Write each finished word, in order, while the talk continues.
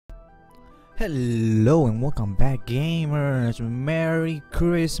Hello and welcome back, gamers. Merry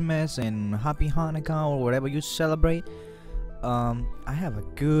Christmas and Happy Hanukkah or whatever you celebrate. I have a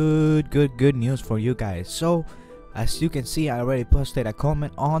good news for you guys. So as you can see, I already posted a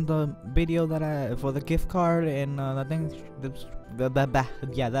comment on the video that for the gift card and I think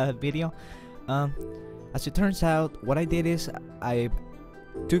that video. As it turns out, what I did is I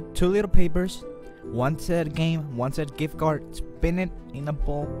took two little papers, one said game, one said gift card, spin it in a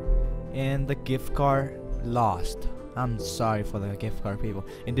bowl, and the gift card lost. I'm sorry for the gift card people,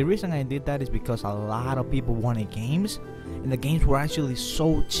 and the reason I did that is because a lot of people wanted games, and the games were actually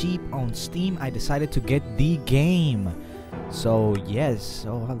so cheap on Steam. I decided to get the game. So yes,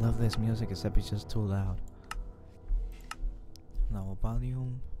 oh, I love this music, except it's just too loud. No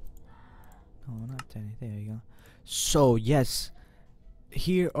volume. No, not 10. There you go. So yes,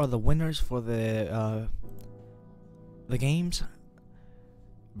 here are the winners for the games.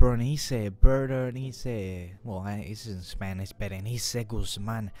 Berenice, well, it's in Spanish. Berenice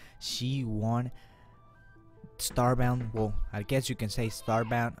Guzmán. She won Starbound. Well, I guess you can say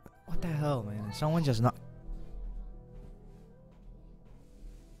Starbound. What the hell, man? Someone just knocked.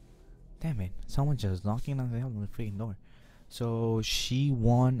 Damn it! Someone just knocking on the freaking door. So she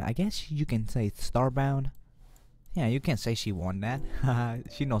won. I guess you can say Starbound. Yeah, you can say she won that.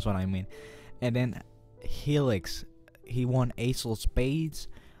 She knows what I mean. And then HeLix, he won Ace of Spades.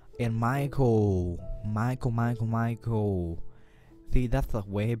 And Michael. See, that's a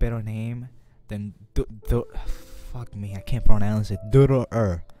way better name than fuck me, I can't pronounce it.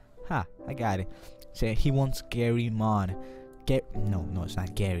 Ha, I got it. So he wants Gary mod. No, it's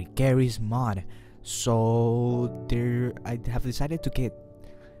not Gary. Gary's mod. So I have decided to get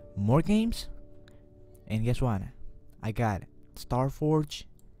more games. And guess what? I got Starforge,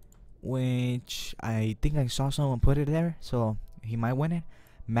 which I think I saw someone put it there, so he might win it.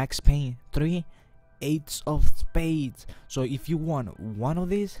 Max Payne 3, Ace of Spades. So if you want one of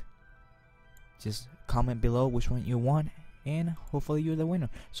these, just comment below which one you want, and hopefully you're the winner.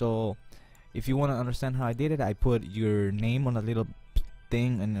 So if you want to understand how I did it, I put your name on a little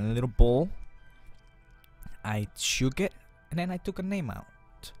thing in a little bowl. I shook it, and then I took a name out.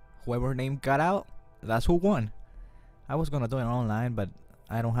 Whoever name got out, that's who won. I was gonna do it online, but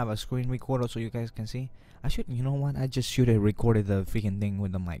I don't have a screen recorder so you guys can see. I should, you know what? I just should have recorded the freaking thing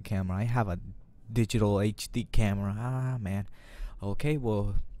with my camera. I have a digital HD camera. Ah, man. Okay,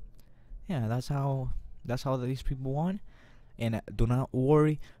 well, yeah, that's how these people won. And do not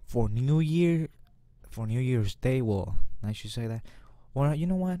worry, for New Year's Day. Well, I should say that. Well, you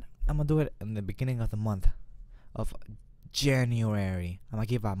know what? I'm gonna do it in the beginning of the month of January. I'm gonna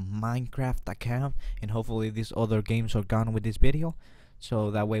give a Minecraft account, and hopefully these other games are gone with this video, so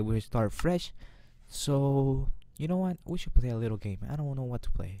that way we start fresh. So you know what, we should play a little game. I don't know what to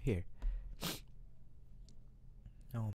play. Here,